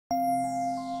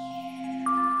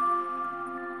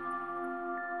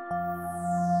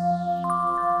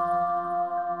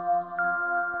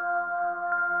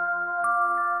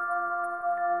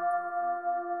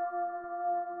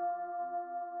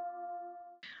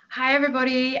Hi,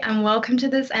 everybody, and welcome to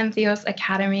this Entheos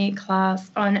Academy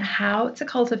class on how to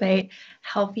cultivate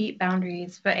healthy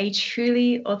boundaries for a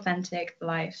truly authentic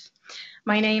life.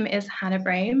 My name is Hannah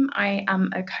Brahim. I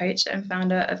am a coach and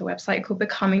founder of a website called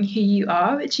Becoming Who You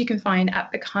Are, which you can find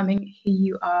at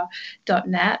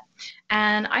becomingwhoyouare.net.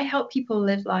 And I help people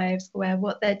live lives where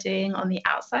what they're doing on the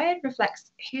outside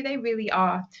reflects who they really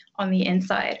are on the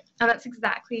inside. And that's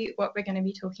exactly what we're going to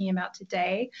be talking about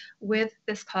today with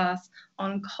this class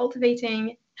on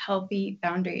cultivating healthy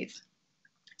boundaries.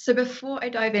 So before I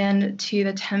dive into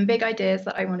the 10 big ideas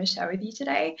that I want to share with you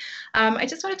today, I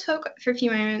just want to talk for a few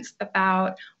moments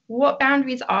about what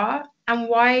boundaries are and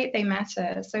why they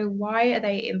matter. So why are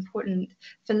they important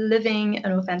for living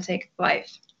an authentic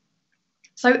life?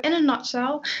 So in a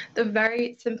nutshell, the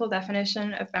very simple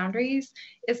definition of boundaries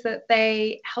is that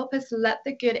they help us let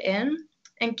the good in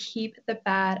and keep the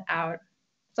bad out.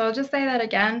 So I'll just say that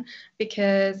again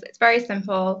because it's very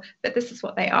simple, but this is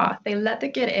what they are. They let the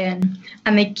good in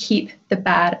and they keep the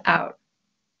bad out.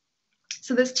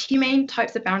 So there's two main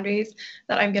types of boundaries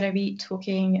that I'm going to be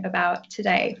talking about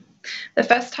today. The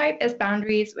first type is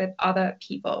boundaries with other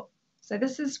people. So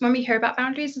this is when we hear about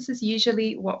boundaries, this is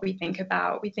usually what we think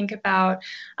about. We think about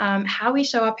how we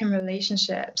show up in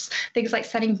relationships, things like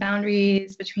setting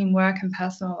boundaries between work and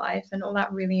personal life and all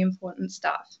that really important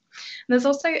stuff. And there's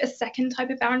also a second type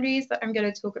of boundaries that I'm going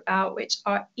to talk about, which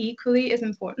are equally as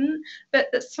important, but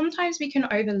that sometimes we can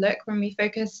overlook when we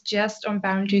focus just on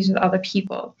boundaries with other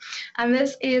people. And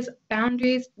this is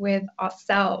boundaries with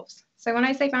ourselves. So when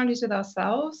I say boundaries with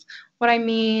ourselves, what I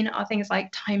mean are things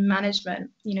like time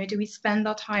management. Do we spend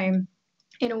our time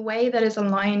in a way that is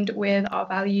aligned with our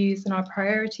values and our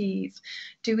priorities?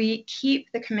 Do we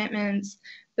keep the commitments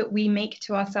that we make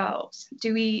to ourselves?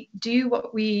 Do we do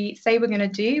what we say we're going to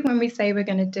do when we say we're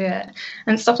going to do it?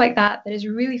 And stuff like that is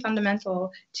really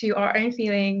fundamental to our own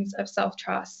feelings of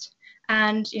self-trust.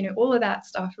 And all of that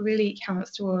stuff really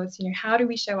counts towards how do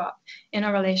we show up in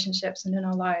our relationships and in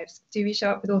our lives? Do we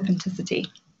show up with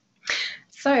authenticity?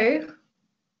 So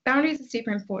boundaries are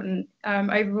super important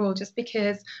overall, just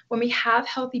because when we have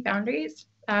healthy boundaries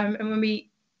and when we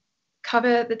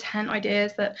cover the 10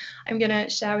 ideas that I'm going to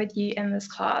share with you in this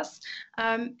class,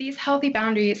 these healthy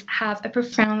boundaries have a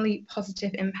profoundly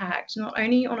positive impact, not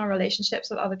only on our relationships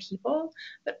with other people,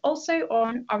 but also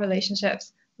on our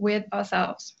relationships with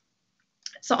ourselves.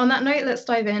 So on that note, let's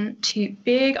dive into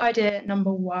big idea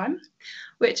number one,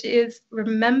 which is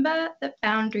remember that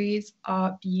boundaries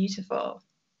are beautiful.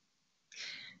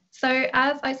 So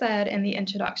as I said in the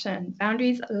introduction,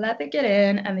 boundaries let the good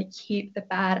in and they keep the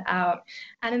bad out.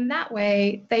 And in that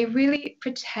way, they really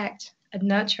protect and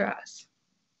nurture us.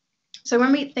 So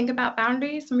when we think about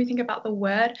boundaries, when we think about the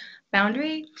word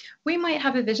boundary, we might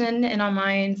have a vision in our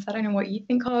minds. I don't know what you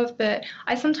think of, but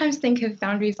I sometimes think of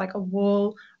boundaries like a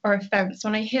wall or a fence.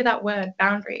 When I hear that word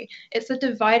boundary, it's a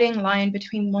dividing line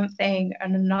between one thing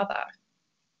and another.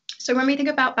 So when we think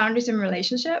about boundaries in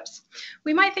relationships,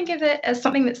 we might think of it as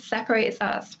something that separates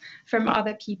us from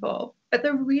other people. But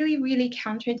the really, really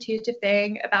counterintuitive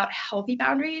thing about healthy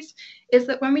boundaries is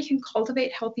that when we can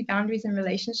cultivate healthy boundaries in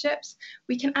relationships,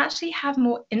 we can actually have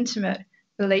more intimate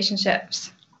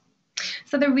relationships.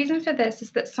 So the reason for this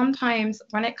is that sometimes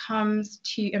when it comes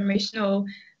to emotional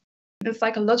and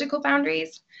psychological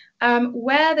boundaries,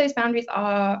 where those boundaries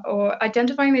are or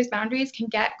identifying those boundaries can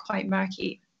get quite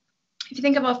murky. If you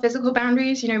think of our physical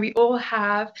boundaries, we all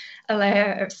have a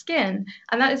layer of skin,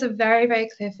 and that is a very, very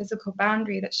clear physical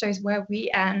boundary that shows where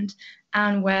we end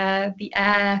and where the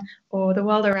air or the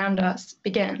world around us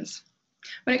begins.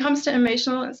 When it comes to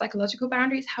emotional and psychological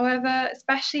boundaries, however,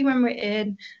 especially when we're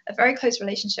in a very close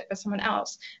relationship with someone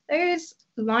else, those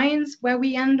lines where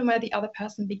we end and where the other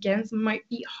person begins might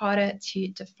be harder to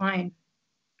define.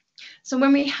 So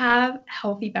when we have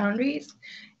healthy boundaries,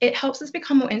 it helps us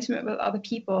become more intimate with other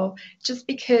people just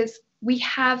because we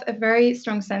have a very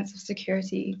strong sense of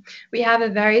security. We have a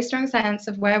very strong sense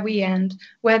of where we end,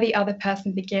 where the other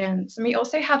person begins. And we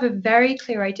also have a very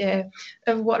clear idea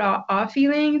of what are our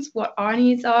feelings, what our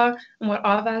needs are, and what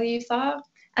our values are,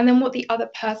 and then what the other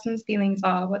person's feelings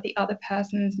are, what the other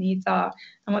person's needs are,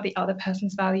 and what the other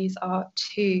person's values are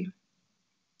too.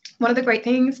 One of the great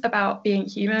things about being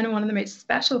human, and one of the most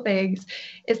special things,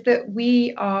 is that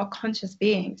we are conscious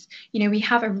beings. We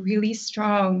have a really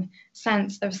strong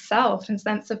sense of self and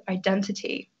sense of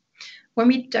identity. When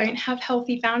we don't have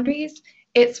healthy boundaries,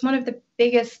 it's one of the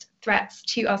biggest threats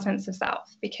to our sense of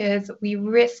self because we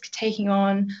risk taking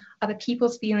on other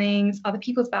people's feelings, other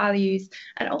people's values,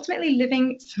 and ultimately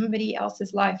living somebody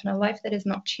else's life and a life that is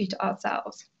not true to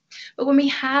ourselves. But when we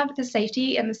have the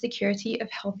safety and the security of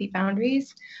healthy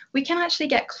boundaries, we can actually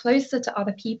get closer to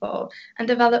other people and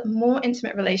develop more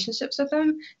intimate relationships with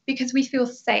them because we feel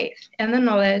safe in the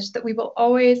knowledge that we will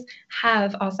always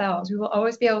have ourselves. We will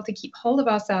always be able to keep hold of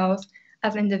ourselves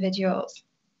as individuals.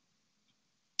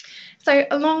 So,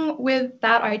 along with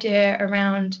that idea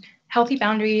around healthy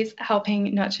boundaries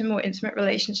helping nurture more intimate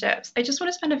relationships, I just want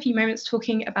to spend a few moments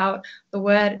talking about the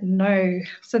word no.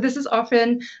 So, this is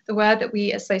often the word that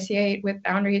we associate with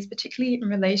boundaries, particularly in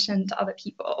relation to other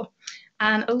people.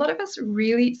 And a lot of us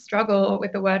really struggle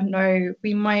with the word no.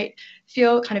 We might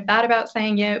feel kind of bad about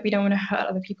saying it. We don't want to hurt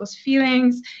other people's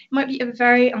feelings. It might be a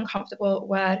very uncomfortable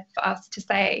word for us to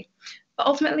say. But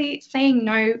ultimately, saying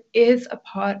no is a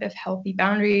part of healthy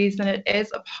boundaries and it is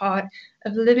a part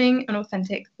of living an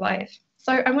authentic life.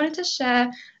 So, I wanted to share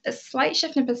a slight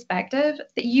shift in perspective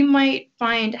that you might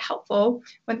find helpful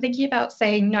when thinking about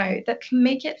saying no, that can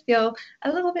make it feel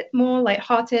a little bit more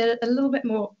lighthearted, a little bit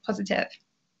more positive.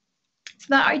 So,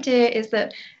 that idea is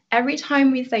that every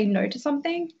time we say no to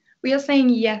something, we are saying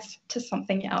yes to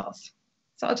something else.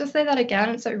 So, I'll just say that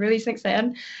again so it really sinks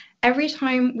in. Every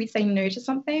time we say no to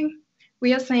something,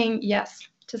 we are saying yes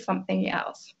to something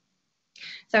else.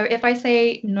 So if I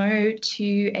say no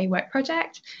to a work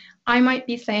project, I might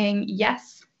be saying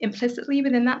yes implicitly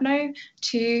within that no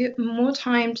to more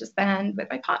time to spend with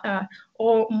my partner,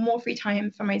 or more free time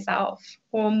for myself,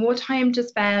 or more time to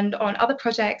spend on other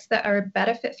projects that are a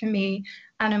better fit for me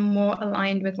and are more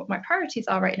aligned with what my priorities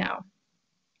are right now.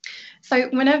 So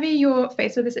whenever you're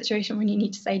faced with a situation when you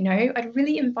need to say no, I'd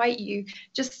really invite you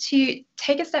just to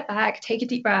take a step back, take a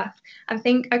deep breath, and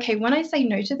think, okay, when I say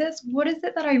no to this, what is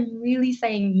it that I'm really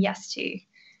saying yes to?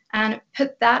 And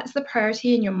put that as the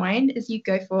priority in your mind as you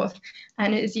go forth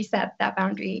and as you set that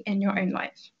boundary in your own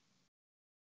life.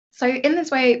 So, in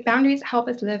this way, boundaries help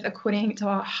us live according to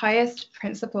our highest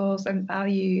principles and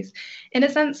values. In a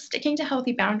sense, sticking to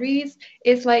healthy boundaries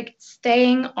is like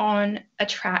staying on a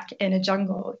track in a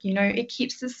jungle. You know, it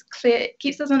keeps us clear, it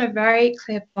keeps us on a very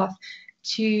clear path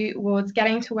towards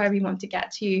getting to where we want to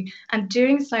get to, and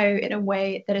doing so in a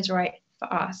way that is right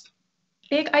for us.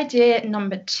 Big idea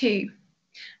number 2: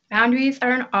 boundaries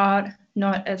are an art,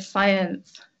 not a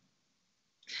science.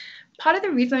 Part of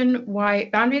the reason why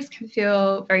boundaries can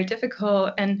feel very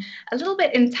difficult and a little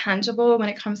bit intangible when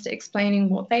it comes to explaining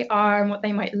what they are and what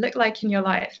they might look like in your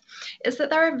life is that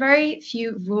there are very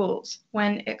few rules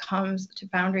when it comes to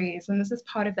boundaries. And this is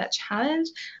part of that challenge,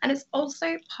 and it's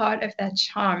also part of their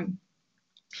charm.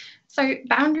 So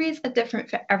boundaries are different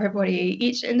for everybody.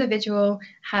 Each individual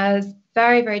has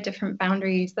very, very different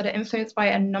boundaries that are influenced by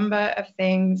a number of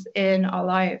things in our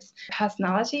lives.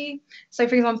 Personality. So,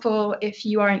 for example, if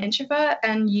you are an introvert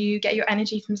and you get your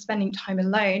energy from spending time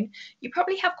alone, you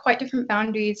probably have quite different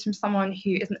boundaries from someone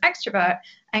who is an extrovert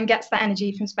and gets that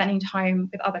energy from spending time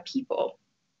with other people.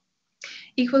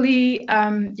 Equally,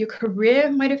 your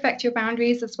career might affect your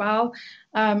boundaries as well.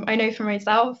 I know for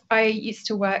myself, I used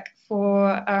to work for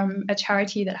a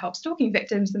charity that helps stalking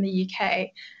victims in the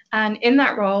UK. And in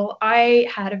that role, I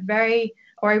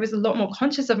was a lot more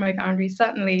conscious of my boundaries,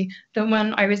 certainly, than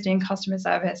when I was doing customer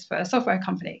service for a software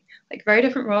company. Like, very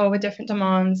different role with different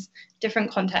demands, different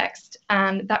context.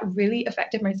 And that really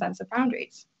affected my sense of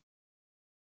boundaries.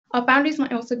 Our boundaries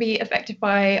might also be affected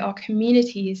by our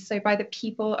communities, so by the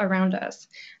people around us,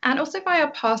 and also by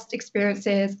our past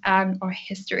experiences and our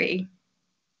history.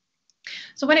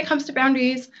 So when it comes to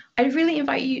boundaries, I really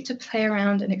invite you to play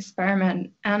around and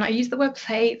experiment. And I use the word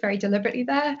play very deliberately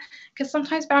there, because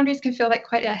sometimes boundaries can feel like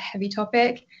quite a heavy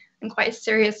topic and quite a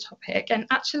serious topic. And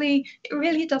actually, it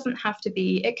really doesn't have to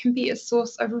be. It can be a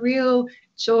source of real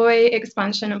joy,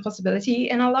 expansion, and possibility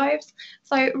in our lives.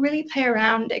 So really play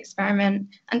around, experiment,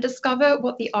 and discover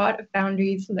what the art of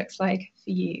boundaries looks like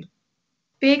for you.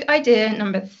 Big idea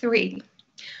number 3: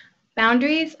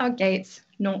 boundaries are gates,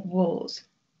 not walls.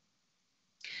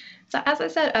 So as I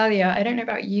said earlier, I don't know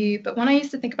about you, but when I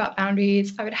used to think about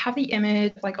boundaries, I would have the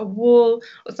image of like a wall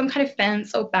or some kind of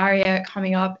fence or barrier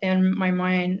coming up in my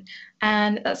mind.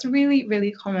 And that's really,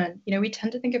 really common. You know, we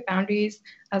tend to think of boundaries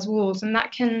as walls, and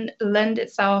that can lend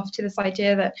itself to this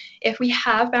idea that if we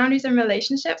have boundaries in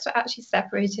relationships, we're actually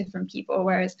separated from people.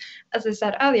 Whereas, as I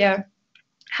said earlier,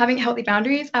 having healthy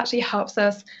boundaries actually helps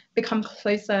us become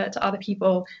closer to other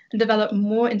people and develop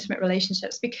more intimate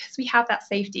relationships because we have that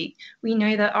safety. We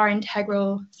know that our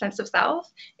integral sense of self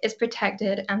is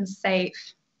protected and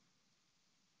safe.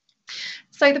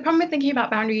 So the problem with thinking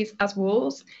about boundaries as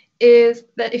walls is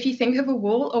that if you think of a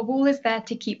wall is there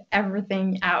to keep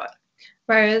everything out.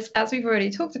 Whereas, as we've already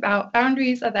talked about,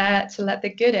 boundaries are there to let the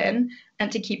good in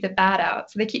and to keep the bad out.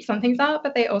 So they keep some things out,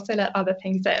 but they also let other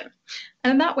things in.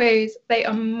 And in that way, they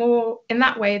are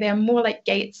more like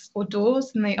gates or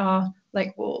doors than they are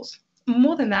like walls.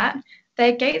 More than that,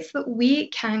 they're gates that we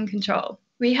can control.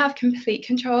 We have complete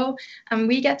control, and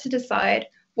we get to decide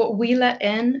what we let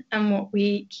in and what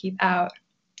we keep out.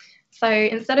 So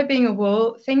instead of being a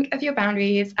wall, think of your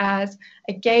boundaries as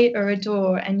a gate or a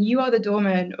door, and you are the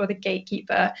doorman or the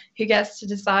gatekeeper who gets to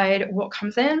decide what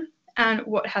comes in and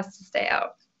what has to stay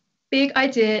out. Big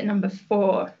idea number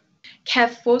 4, care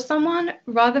for someone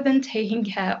rather than taking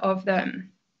care of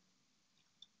them.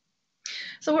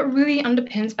 So what really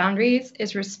underpins boundaries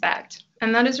is respect.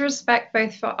 And that is respect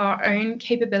both for our own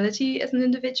capability as an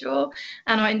individual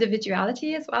and our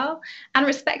individuality as well, and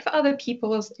respect for other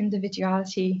people's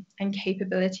individuality and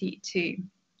capability too.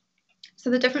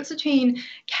 So the difference between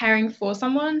caring for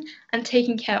someone and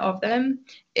taking care of them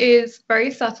is very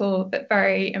subtle but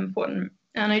very important.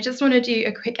 And I just want to do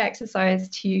a quick exercise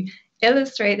to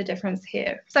illustrate the difference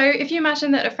here. So if you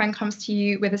imagine that a friend comes to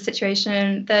you with a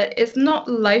situation that is not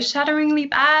life-shatteringly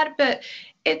bad, but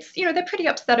it's, they're pretty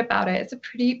upset about it. It's a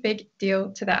pretty big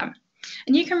deal to them.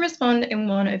 And you can respond in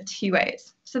one of 2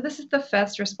 ways. So this is the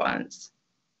first response.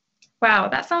 Wow,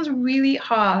 that sounds really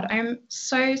hard. I'm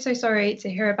so sorry to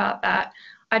hear about that.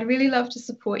 I'd really love to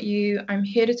support you. I'm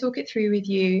here to talk it through with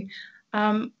you.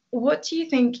 What do you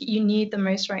think you need the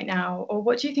most right now? Or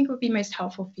what do you think would be most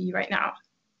helpful for you right now?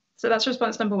 So that's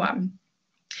response number 1.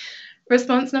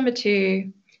 Response number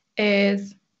 2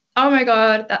 is, oh my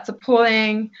God, that's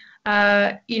appalling.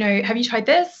 Have you tried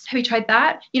this? Have you tried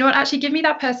that? You know what, actually give me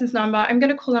that person's number. I'm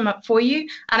going to call them up for you,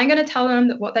 and I'm going to tell them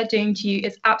that what they're doing to you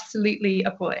is absolutely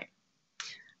appalling.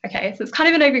 Okay, so it's kind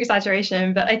of an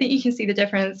over-exaggeration, but I think you can see the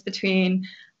difference between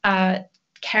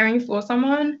caring for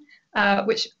someone,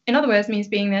 which in other words means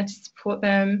being there to support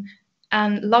them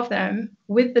and love them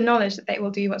with the knowledge that they will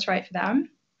do what's right for them,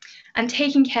 and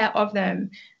taking care of them.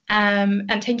 And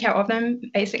taking care of them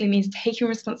basically means taking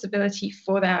responsibility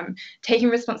for them, taking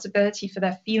responsibility for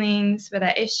their feelings, for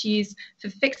their issues, for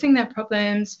fixing their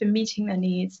problems, for meeting their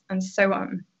needs, and so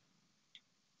on.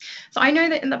 So I know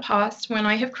that in the past, when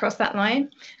I have crossed that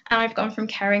line and I've gone from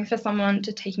caring for someone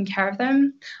to taking care of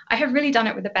them, I have really done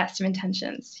it with the best of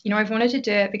intentions. I've wanted to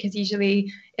do it because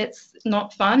usually it's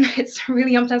not fun. It's a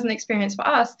really unpleasant experience for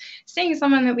us, seeing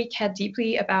someone that we care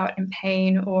deeply about in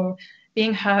pain or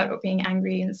being hurt or being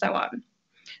angry and so on.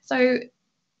 So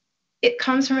it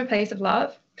comes from a place of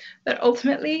love. But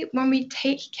ultimately, when we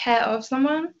take care of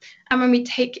someone and when we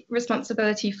take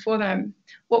responsibility for them,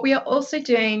 what we are also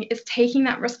doing is taking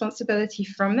that responsibility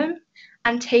from them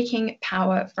and taking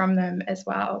power from them as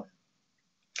well.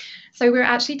 So we're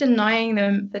actually denying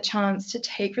them the chance to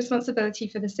take responsibility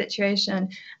for the situation.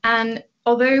 And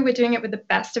although we're doing it with the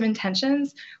best of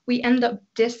intentions, we end up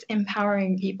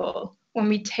disempowering people when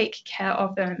we take care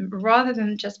of them rather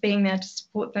than just being there to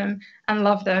support them and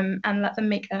love them and let them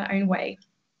make their own way.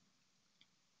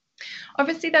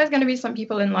 Obviously, there's going to be some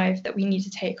people in life that we need to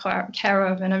take care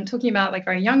of, and I'm talking about like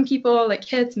very young people, like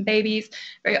kids and babies,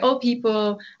 very old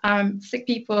people, sick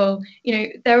people.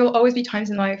 There will always be times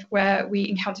in life where we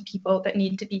encounter people that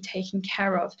need to be taken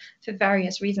care of for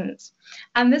various reasons.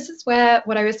 And this is where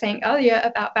what I was saying earlier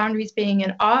about boundaries being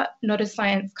an art, not a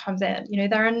science, comes in.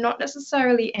 There are not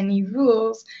necessarily any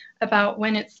rules about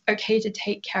when it's okay to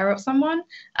take care of someone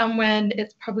and when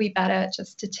it's probably better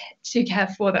just to care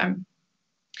for them.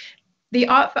 The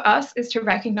art for us is to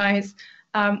recognize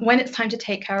when it's time to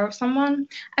take care of someone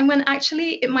and when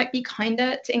actually it might be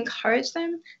kinder to encourage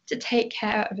them to take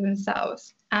care of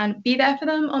themselves and be there for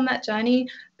them on that journey,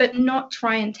 but not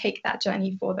try and take that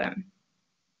journey for them.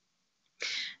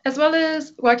 As well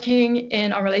as working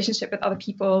in our relationship with other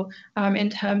people in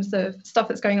terms of stuff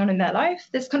that's going on in their life,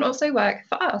 this can also work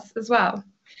for us as well.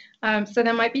 So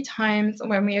there might be times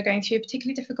when we are going through a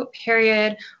particularly difficult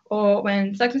period or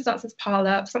when circumstances pile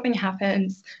up, something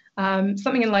happens,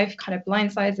 something in life kind of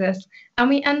blindsides us, and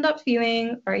we end up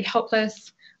feeling very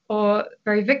helpless or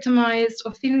very victimized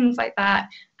or feelings like that,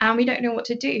 and we don't know what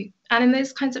to do. And in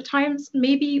those kinds of times,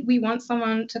 maybe we want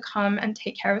someone to come and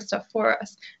take care of stuff for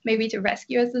us, maybe to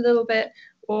rescue us a little bit,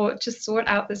 or to sort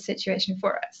out the situation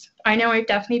for us. I know I've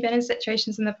definitely been in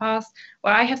situations in the past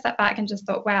where I have sat back and just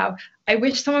thought, wow, I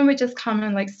wish someone would just come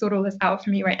and sort all this out for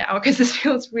me right now because this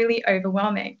feels really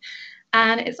overwhelming.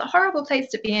 And it's a horrible place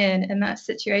to be in that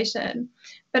situation.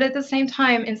 But at the same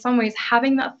time, in some ways,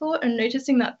 having that thought and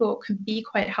noticing that thought can be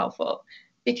quite helpful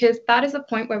because that is a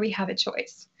point where we have a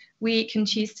choice. We can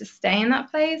choose to stay in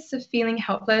that place of feeling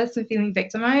helpless and feeling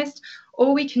victimized,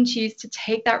 or we can choose to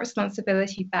take that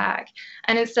responsibility back.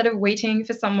 And instead of waiting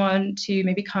for someone to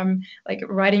maybe come like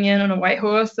riding in on a white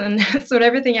horse and sort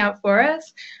everything out for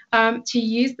us, to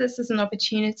use this as an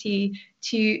opportunity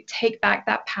to take back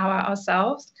that power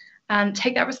ourselves and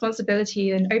take that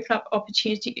responsibility and open up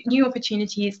new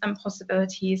opportunities and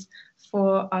possibilities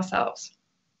for ourselves.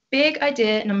 Big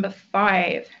idea number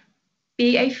 5,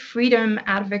 be a freedom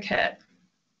advocate.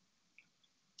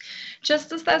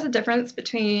 Just as there's a difference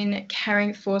between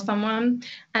caring for someone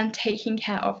and taking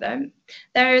care of them,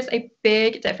 there is a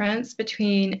big difference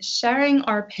between sharing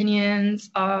our opinions,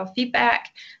 our feedback,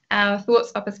 our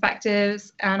thoughts, our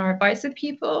perspectives, and our advice with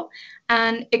people,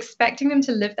 and expecting them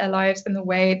to live their lives in the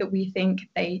way that we think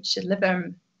they should live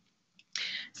them.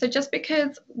 So just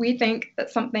because we think that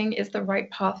something is the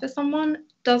right path for someone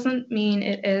doesn't mean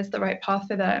it is the right path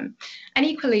for them. And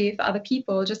equally for other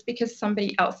people, just because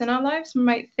somebody else in our lives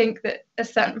might think that a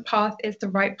certain path is the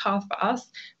right path for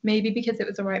us, maybe because it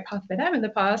was the right path for them in the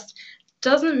past,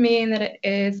 doesn't mean that it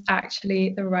is actually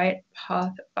the right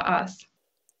path for us.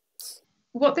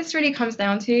 What this really comes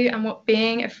down to, and what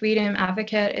being a freedom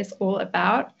advocate is all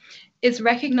about, is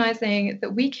recognizing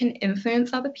that we can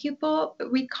influence other people,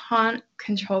 but we can't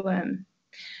control them.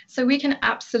 So we can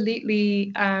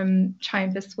absolutely try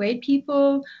and persuade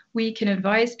people, we can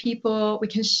advise people, we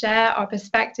can share our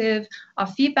perspective, our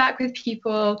feedback with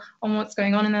people on what's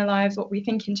going on in their lives, what we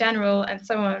think in general, and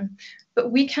so on.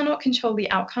 But we cannot control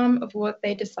the outcome of what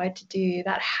they decide to do.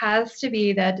 That has to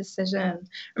be their decision.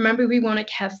 Remember, we want to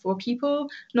care for people,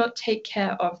 not take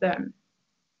care of them.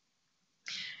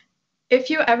 If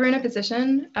you're ever in a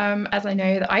position, as I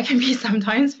know that I can be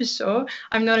sometimes for sure,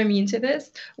 I'm not immune to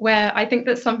this, where I think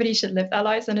that somebody should live their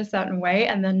lives in a certain way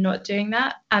and they're not doing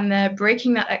that and they're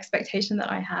breaking that expectation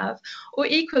that I have, or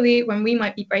equally when we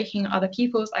might be breaking other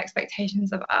people's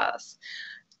expectations of us.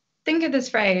 Think of this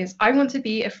phrase, I want to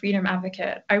be a freedom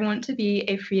advocate. I want to be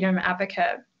a freedom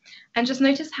advocate. And just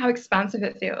notice how expansive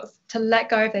it feels to let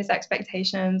go of those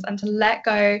expectations and to let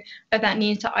go of that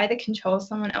need to either control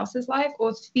someone else's life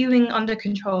or feeling under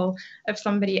control of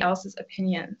somebody else's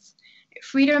opinions.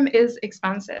 Freedom is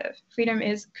expansive. Freedom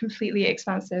is completely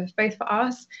expansive, both for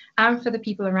us and for the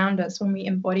people around us when we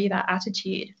embody that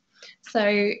attitude.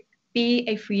 So be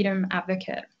a freedom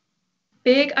advocate.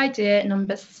 Big idea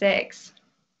number 6.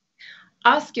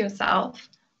 Ask yourself,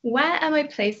 where am I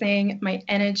placing my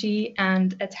energy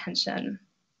and attention?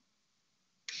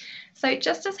 So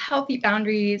just as healthy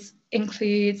boundaries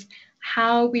includes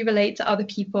how we relate to other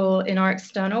people in our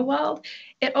external world,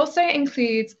 it also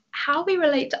includes how we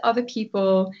relate to other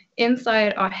people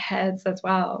inside our heads as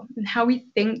well, and how we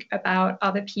think about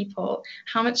other people,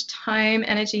 how much time,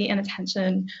 energy, and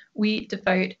attention we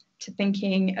devote to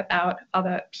thinking about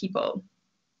other people.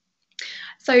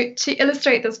 So to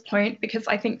illustrate this point, because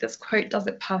I think this quote does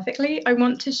it perfectly, I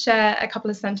want to share a couple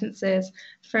of sentences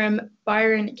from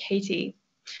Byron Katie.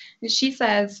 She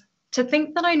says, "To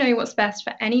think that I know what's best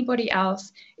for anybody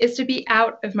else is to be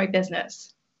out of my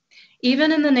business.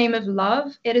 Even in the name of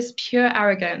love, it is pure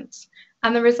arrogance,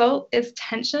 and the result is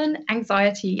tension,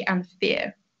 anxiety, and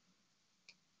fear.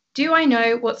 Do I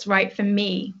know what's right for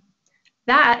me?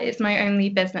 That is my only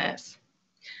business.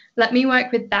 Let me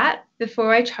work with that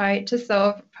before I try to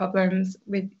solve problems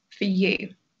for you."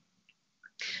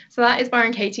 So that is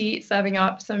Byron Katie serving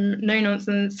up some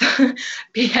no-nonsense,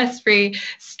 BS-free,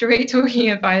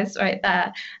 straight-talking advice right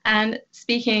there, and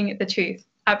speaking the truth,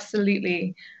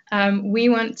 absolutely. We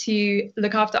want to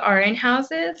look after our own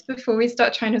houses before we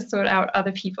start trying to sort out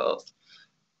other people's.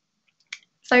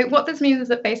 So what this means is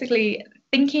that basically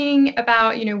thinking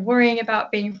about, worrying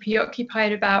about, being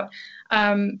preoccupied about,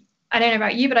 I don't know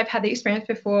about you, but I've had the experience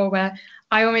before where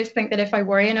I almost think that if I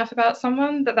worry enough about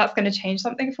someone, that's going to change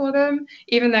something for them,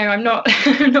 even though I'm not,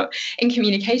 not in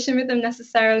communication with them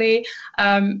necessarily.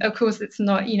 Of course, it's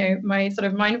not, my sort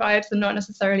of mind vibes are not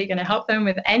necessarily going to help them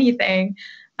with anything.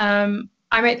 I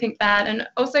might think that. And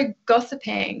also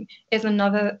gossiping is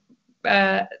another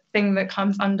thing that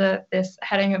comes under this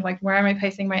heading of like, where am I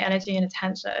placing my energy and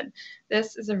attention?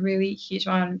 This is a really huge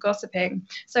one, gossiping.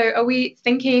 So are we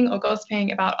thinking or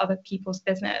gossiping about other people's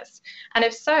business? And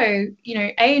if so,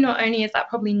 not only is that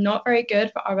probably not very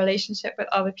good for our relationship with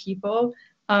other people,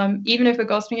 even if we're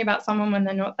gossiping about someone when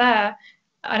they're not there.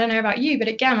 I don't know about you, but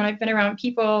again, when I've been around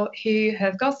people who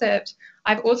have gossiped,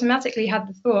 I've automatically had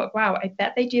the thought, wow, I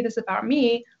bet they do this about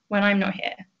me when I'm not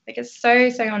here. Like, it's so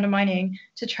undermining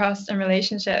to trust and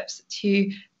relationships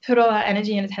to put all that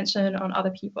energy and attention on other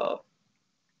people.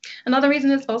 Another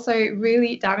reason it's also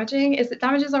really damaging is it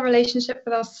damages our relationship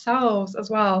with ourselves as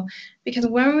well. Because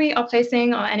when we are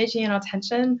placing our energy and our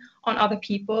attention on other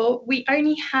people, we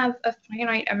only have a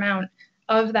finite amount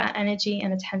of that energy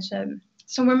and attention.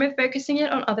 So when we're focusing it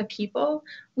on other people,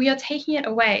 we are taking it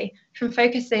away from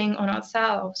focusing on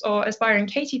ourselves, or as Byron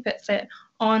Katie puts it,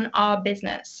 on our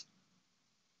business.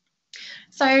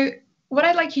 So what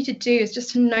I'd like you to do is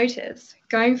just to notice,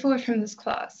 going forward from this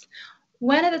class,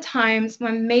 when are the times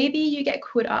when maybe you get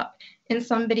caught up in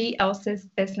somebody else's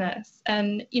business?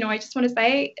 And, I just want to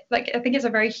say, I think it's a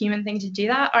very human thing to do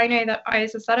that. I know that,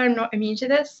 as I said, I'm not immune to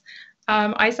this.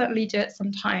 I certainly do it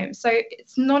sometimes. So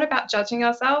it's not about judging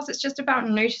ourselves. It's just about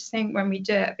noticing when we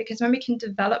do it, because when we can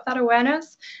develop that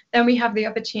awareness, then we have the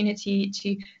opportunity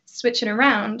to switch it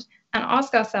around and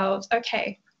ask ourselves,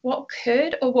 okay, what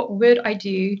could or what would I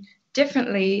do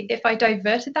differently if I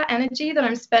diverted that energy that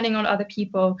I'm spending on other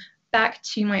people back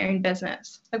to my own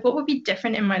business? Like, what would be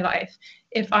different in my life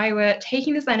if I were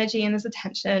taking this energy and this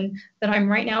attention that I'm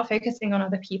right now focusing on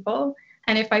other people,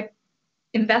 and if I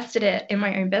invested it in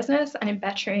my own business and in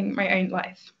bettering my own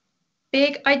life?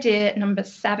 Big idea number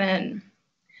 7.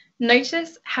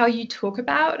 Notice how you talk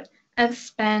about and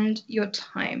spend your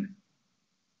time.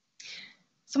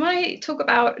 So when I talk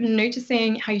about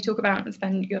noticing how you talk about and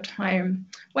spend your time,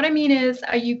 what I mean is,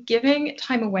 are you giving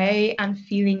time away and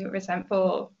feeling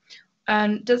resentful?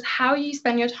 Does how you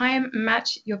spend your time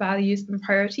match your values and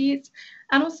priorities?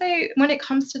 And also, when it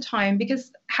comes to time,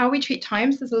 because how we treat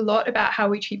time says a lot about how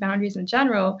we treat boundaries in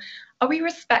general, are we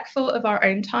respectful of our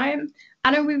own time?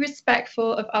 And are we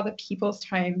respectful of other people's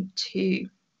time too?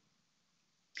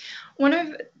 One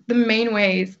of the main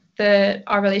ways that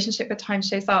our relationship with time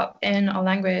shows up in our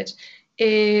language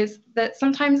is that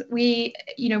sometimes we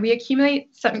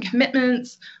accumulate certain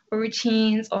commitments or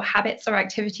routines or habits or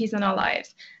activities in our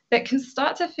lives that can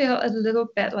start to feel a little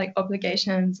bit like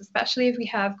obligations, especially if we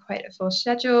have quite a full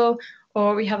schedule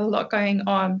or we have a lot going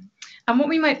on. And what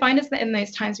we might find is that in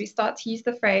those times we start to use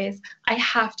the phrase, I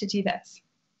have to do this.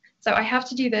 So I have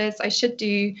to do this, I should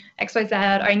do XYZ,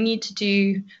 I need to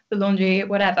do the laundry,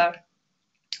 whatever.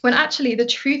 When actually the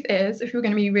truth is, if we're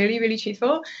going to be really, really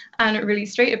truthful and really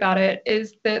straight about it,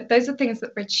 is that those are things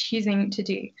that we're choosing to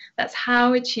do. That's how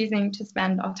we're choosing to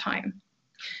spend our time.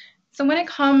 So when it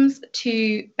comes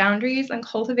to boundaries and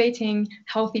cultivating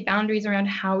healthy boundaries around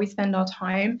how we spend our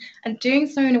time and doing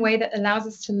so in a way that allows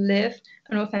us to live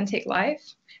an authentic life,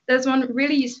 there's one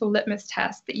really useful litmus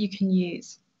test that you can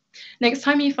use. Next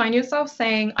time you find yourself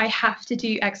saying, I have to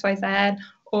do XYZ,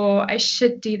 or I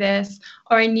should do this,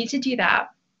 or I need to do that,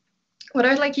 what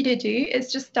I'd like you to do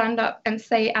is just stand up and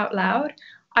say out loud,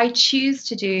 I choose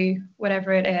to do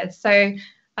whatever it is. So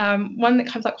one that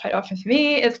comes up quite often for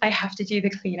me is I have to do the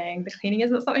cleaning. The cleaning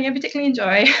isn't something I particularly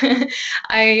enjoy.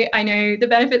 I know the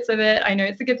benefits of it. I know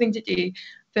it's a good thing to do.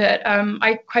 But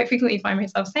I quite frequently find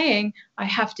myself saying, I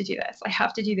have to do this. I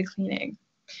have to do the cleaning.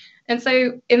 And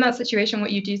so in that situation,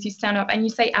 what you do is you stand up and you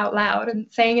say out loud, and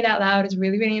saying it out loud is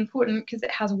really, really important because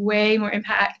it has way more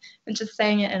impact than just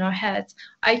saying it in our heads.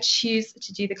 I choose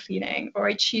to do the cleaning, or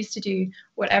I choose to do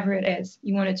whatever it is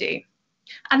you want to do.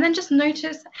 And then just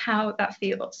notice how that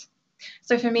feels.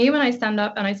 So for me, when I stand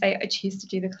up and I say I choose to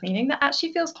do the cleaning, that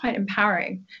actually feels quite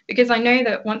empowering, because I know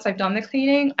that once I've done the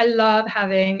cleaning, I love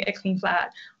having a clean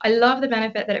flat. I love the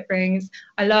benefit that it brings.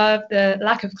 I love the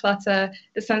lack of clutter,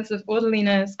 the sense of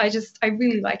orderliness. I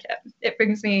really like it. It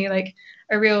brings me like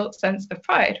a real sense of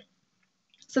pride.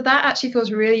 So that actually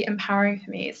feels really empowering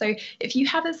for me. So if you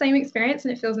have the same experience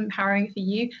and it feels empowering for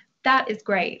you, that is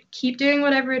great. Keep doing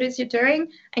whatever it is you're doing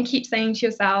and keep saying to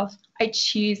yourself, I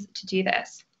choose to do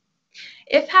this.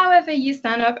 If, however, you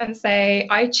stand up and say,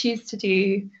 I choose to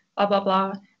do blah, blah,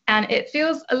 blah, and it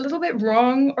feels a little bit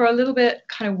wrong or a little bit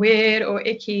kind of weird or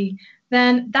icky,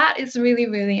 then that is really,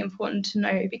 really important to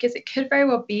know, because it could very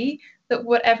well be that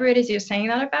whatever it is you're saying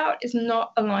that about is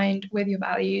not aligned with your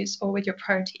values or with your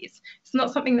priorities. It's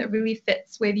not something that really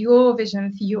fits with your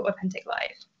vision for your authentic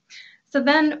life. So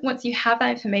then once you have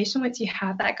that information, once you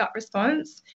have that gut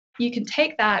response, you can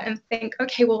take that and think,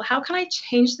 okay, well, how can I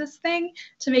change this thing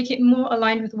to make it more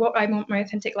aligned with what I want my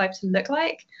authentic life to look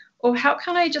like? Or how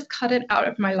can I just cut it out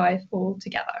of my life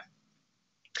altogether?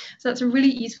 So that's a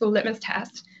really useful litmus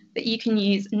test that you can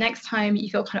use next time you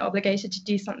feel kind of obligated to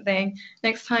do something,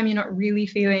 next time you're not really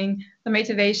feeling the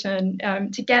motivation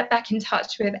to get back in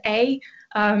touch with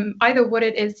either what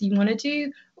it is you want to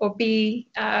do, or B,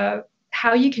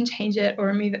 how you can change it or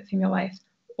remove it from your life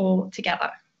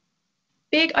altogether.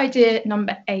 Big idea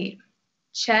number 8,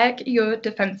 check your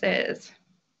defenses.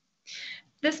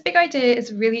 This big idea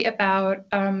is really about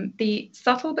the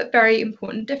subtle but very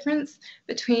important difference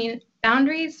between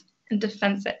boundaries and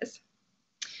defenses.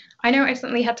 I know I've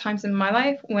certainly had times in my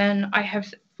life when I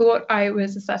have thought I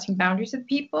was asserting boundaries with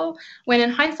people, when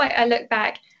in hindsight I look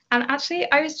back And actually,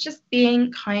 I was just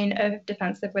being kind of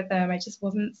defensive with them. I just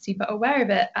wasn't super aware of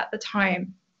it at the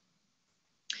time.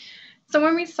 So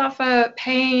when we suffer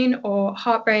pain or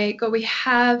heartbreak, or we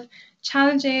have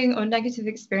challenging or negative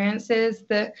experiences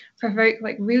that provoke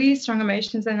like really strong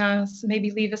emotions in us,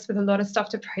 maybe leave us with a lot of stuff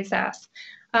to process,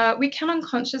 we can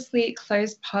unconsciously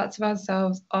close parts of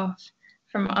ourselves off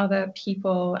from other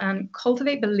people and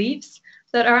cultivate beliefs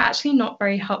that are actually not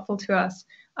very helpful to us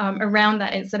around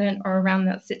that incident or around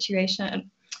that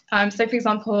situation. So for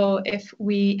example, if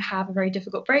we have a very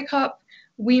difficult breakup,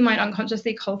 we might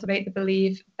unconsciously cultivate the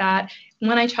belief that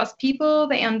when I trust people,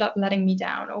 they end up letting me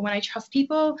down, or when I trust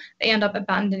people, they end up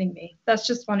abandoning me. That's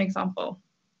just one example.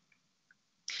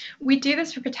 We do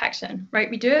this for protection,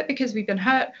 right? We do it because we've been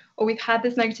hurt or we've had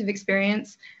this negative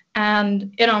experience.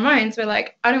 And in our minds, we're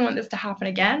like, I don't want this to happen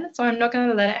again, so I'm not going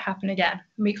to let it happen again.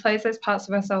 And we close those parts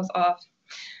of ourselves off.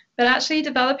 But actually,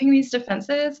 developing these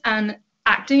defenses and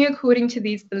acting according to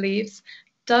these beliefs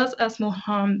does us more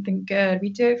harm than good. We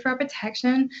do it for our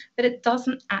protection, but it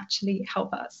doesn't actually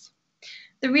help us.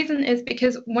 The reason is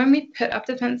because when we put up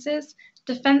defenses,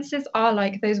 defenses are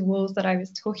like those walls that I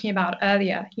was talking about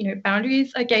earlier. You know,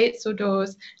 boundaries are gates or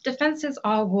doors. Defenses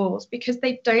are walls because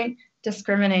they don't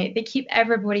discriminate. They keep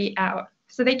everybody out.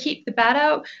 So they keep the bad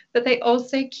out, but they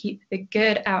also keep the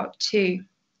good out too.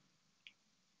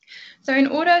 So in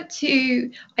order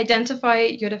to identify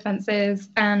your defenses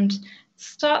and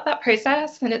start that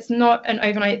process, and it's not an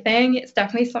overnight thing, it's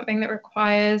definitely something that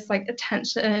requires like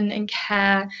attention and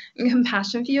care and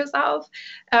compassion for yourself,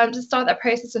 to start that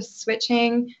process of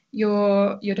switching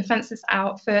your defenses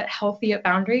out for healthier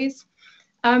boundaries.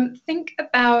 Think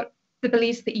about the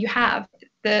beliefs that you have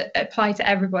that apply to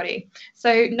everybody.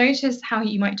 So notice how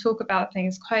you might talk about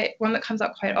things. One that comes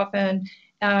up quite often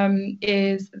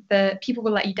is that people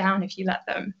will let you down if you let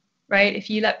them, right? If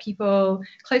you let people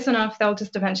close enough, they'll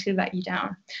just eventually let you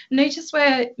down. Notice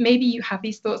where maybe you have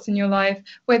these thoughts in your life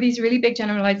where these really big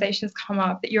generalizations come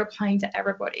up that you're applying to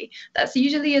everybody. That's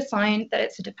usually a sign that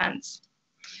it's a defense.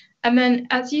 And then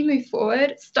as you move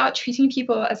forward, start treating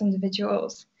people as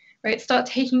individuals, right? Start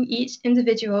taking each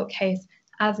individual case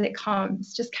as it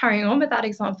comes. Just carrying on with that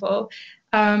example,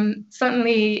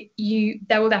 certainly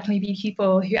there will definitely be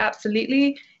people who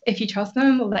absolutely, if you trust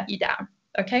them, will let you down.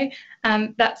 Okay,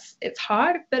 and it's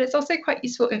hard, but it's also quite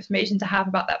useful information to have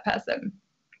about that person.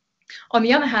 On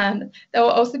the other hand, there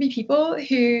will also be people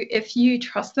who, if you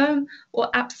trust them, will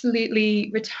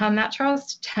absolutely return that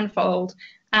trust tenfold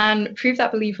and prove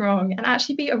that belief wrong and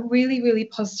actually be a really, really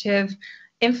positive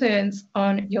influence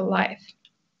on your life.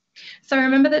 So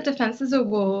remember that defenses are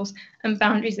walls and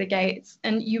boundaries are gates,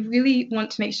 and you really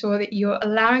want to make sure that you're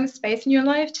allowing space in your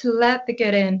life to let the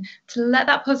good in, to let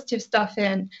that positive stuff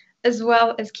in, as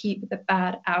well as keep the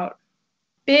bad out.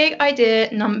 Big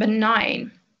idea number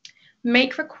 9,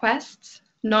 make requests,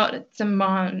 not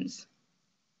demands.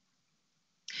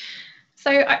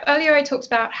 So earlier I talked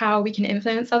about how we can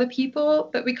influence other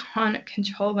people, but we can't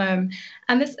control them.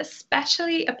 And this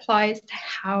especially applies to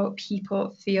how people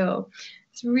feel.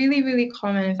 It's really, really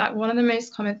common. In fact, one of the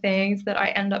most common things that I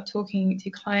end up talking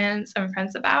to clients and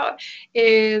friends about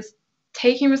is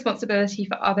taking responsibility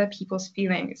for other people's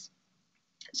feelings.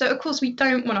 So of course we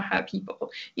don't want to hurt people.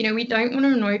 You know, we don't want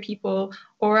to annoy people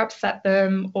or upset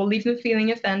them or leave them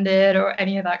feeling offended or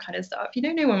any of that kind of stuff. You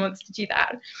know, no one wants to do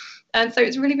that. And so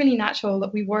it's really, really natural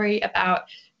that we worry about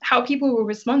how people will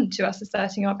respond to us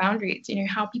asserting our boundaries, you know,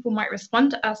 how people might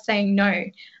respond to us saying no,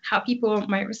 how people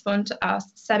might respond to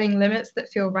us setting limits that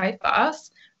feel right for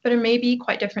us, but are maybe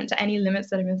quite different to any limits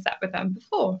that have been set with them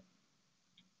before.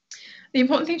 The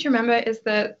important thing to remember is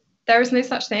that there is no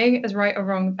such thing as right or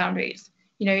wrong boundaries.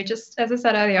 You know, just as I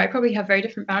said earlier, I probably have very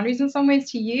different boundaries in some ways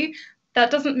to you.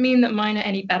 That doesn't mean that mine are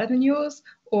any better than yours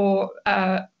or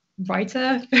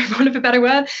righter, for want of a better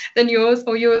word, than yours,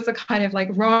 or yours are kind of like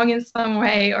wrong in some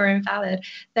way or invalid.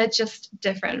 They're just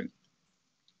different.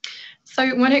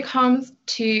 So when it comes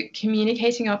to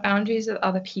communicating our boundaries with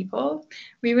other people,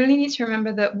 we really need to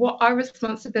remember that what our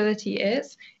responsibility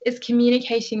is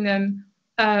communicating them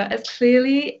as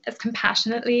clearly, as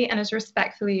compassionately, and as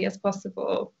respectfully as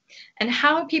possible. And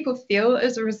how people feel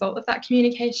as a result of that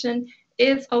communication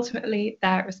is ultimately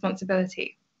their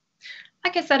responsibility.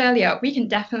 Like I said earlier, we can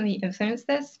definitely influence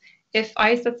this. If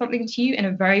I said something to you in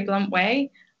a very blunt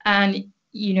way, and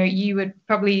you know, you would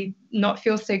probably not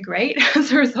feel so great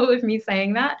as a result of me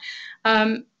saying that.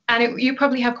 And you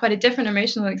probably have quite a different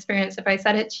emotional experience if I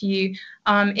said it to you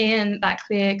in that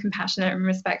clear, compassionate, and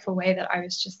respectful way that I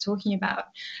was just talking about.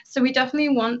 So we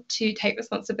definitely want to take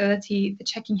responsibility for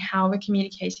checking how we're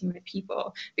communicating with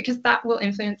people, because that will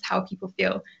influence how people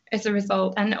feel as a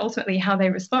result, and ultimately how they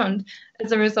respond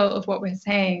as a result of what we're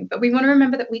saying. But we want to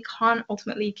remember that we can't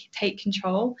ultimately take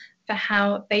control for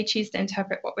how they choose to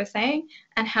interpret what we're saying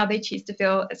and how they choose to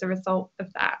feel as a result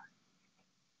of that.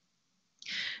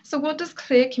 So what does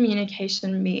clear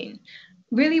communication mean?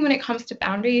 Really, when it comes to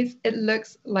boundaries, it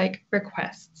looks like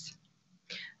requests.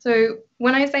 So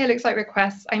when I say it looks like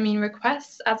requests, I mean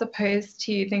requests as opposed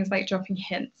to things like dropping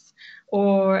hints,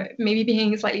 or maybe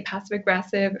being slightly passive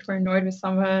aggressive if we're annoyed with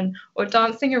someone, or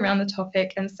dancing around the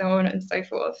topic, and so on and so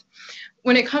forth.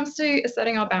 When it comes to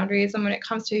setting our boundaries and when it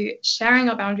comes to sharing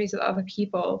our boundaries with other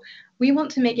people, we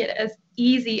want to make it as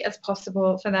easy as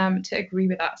possible for them to agree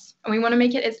with us. And we want to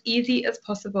make it as easy as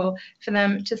possible for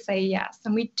them to say yes.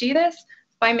 And we do this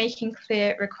by making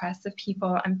clear requests of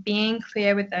people and being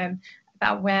clear with them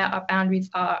about where our boundaries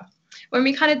are. When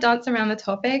we kind of dance around the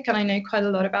topic, and I know quite a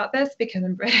lot about this because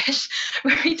I'm British,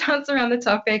 when we dance around the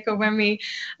topic, or when we,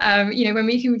 when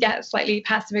we can get slightly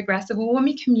passive aggressive, or when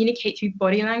we communicate through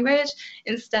body language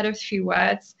instead of through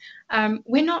words,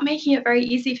 we're not making it very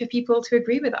easy for people to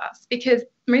agree with us, because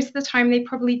most of the time they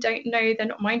probably don't know, they're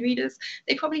not mind readers,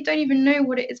 they probably don't even know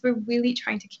what it is we're really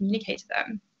trying to communicate to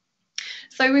them.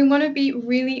 So we want to be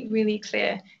really, really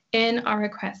clear in our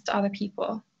requests to other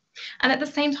people. And at the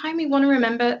same time, we want to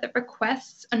remember that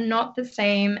requests are not the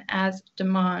same as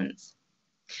demands.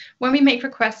 When we make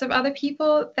requests of other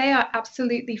people, they are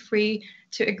absolutely free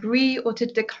to agree or to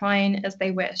decline as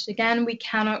they wish. Again, we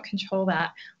cannot control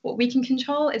that. What we can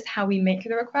control is how we make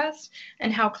the request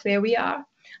and how clear we are.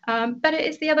 But it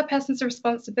is the other person's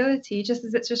responsibility, just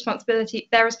as it's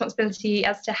their responsibility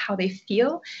as to how they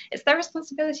feel. It's their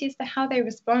responsibility as to how they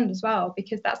respond as well,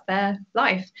 because that's their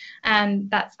life and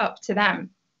that's up to them.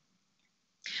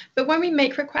 But when we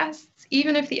make requests,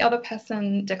 even if the other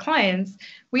person declines,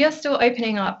 we are still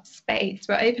opening up space.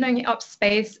 We're opening up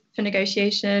space for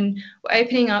negotiation. We're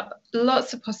opening up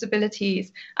lots of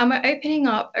possibilities. And we're opening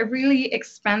up a really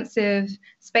expansive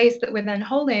space that we're then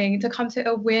holding to come to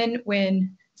a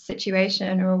win-win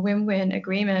situation, or a win-win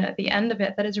agreement at the end of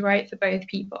it that is right for both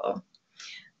people.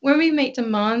 When we make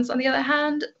demands, on the other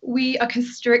hand, we are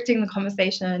constricting the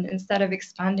conversation instead of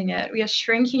expanding it. We are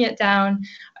shrinking it down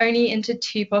only into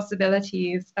two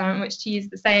possibilities, which, to use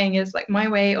the saying, is like my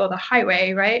way or the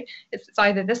highway, right? It's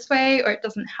either this way or it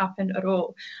doesn't happen at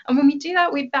all. And when we do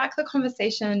that, we back the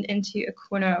conversation into a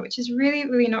corner, which is really,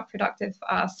 really not productive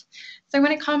for us. So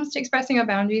when it comes to expressing our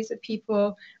boundaries with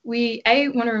people, we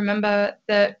want to remember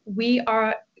that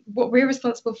what we're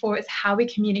responsible for is how we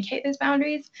communicate those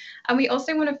boundaries. And we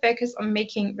also want to focus on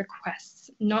making requests,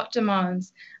 not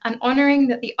demands, and honoring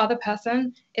that the other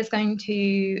person is going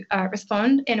to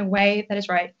respond in a way that is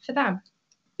right for them.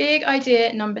 Big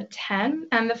idea number 10,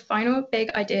 and the final big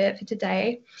idea for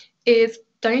today, is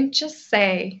don't just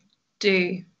say,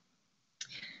 do.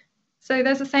 So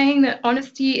there's a saying that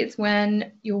honesty is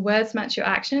when your words match your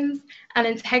actions, and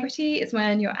integrity is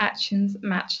when your actions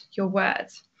match your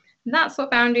words. And that's what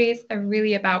boundaries are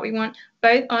really about. We want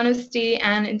both honesty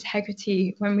and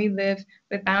integrity when we live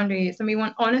with boundaries. And we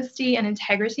want honesty and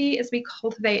integrity as we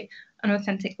cultivate an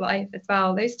authentic life as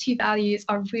well. Those two values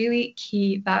are really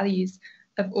key values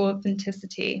of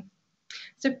authenticity.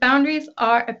 So boundaries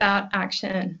are about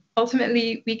action.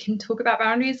 Ultimately, we can talk about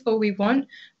boundaries all we want,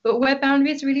 but where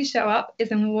boundaries really show up is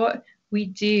in what we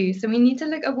do. So we need to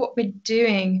look at what we're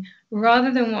doing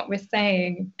rather than what we're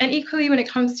saying. And equally, when it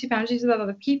comes to boundaries with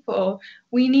other people,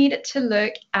 we need to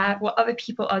look at what other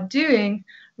people are doing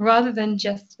rather than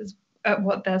just at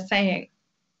what they're saying.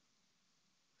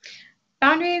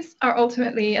 Boundaries are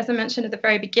ultimately, as I mentioned at the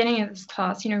very beginning of this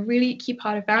class, really key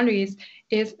part of boundaries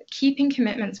is keeping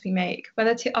commitments we make,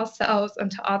 whether to ourselves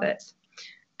and to others.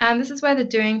 And this is where the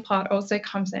doing part also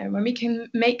comes in. When we can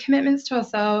make commitments to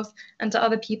ourselves and to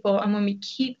other people, and when we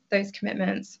keep those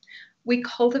commitments, we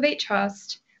cultivate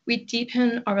trust, we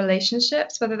deepen our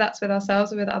relationships, whether that's with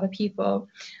ourselves or with other people.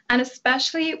 And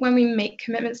especially when we make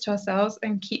commitments to ourselves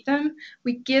and keep them,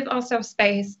 we give ourselves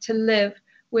space to live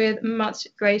with much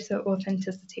greater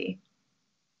authenticity.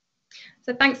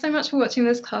 So thanks so much for watching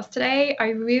this class today. I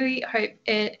really hope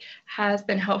it has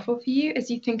been helpful for you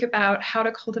as you think about how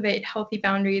to cultivate healthy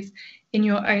boundaries in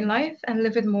your own life and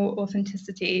live with more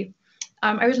authenticity.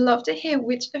 I would love to hear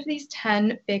which of these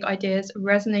 10 big ideas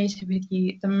resonated with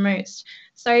you the most.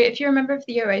 So if you're a member of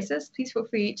the Oasis, please feel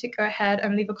free to go ahead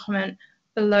and leave a comment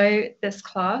below this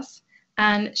class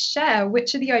and share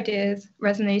which of the ideas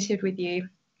resonated with you.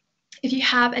 If you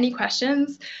have any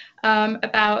questions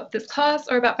about this class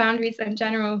or about boundaries in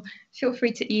general, feel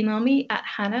free to email me at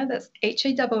Hannah, that's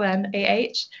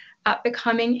HANNAH, at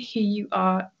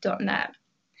becomingwhoyouare.net.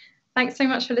 Thanks so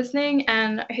much for listening,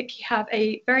 and I hope you have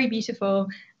a very beautiful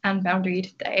and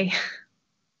boundaried day.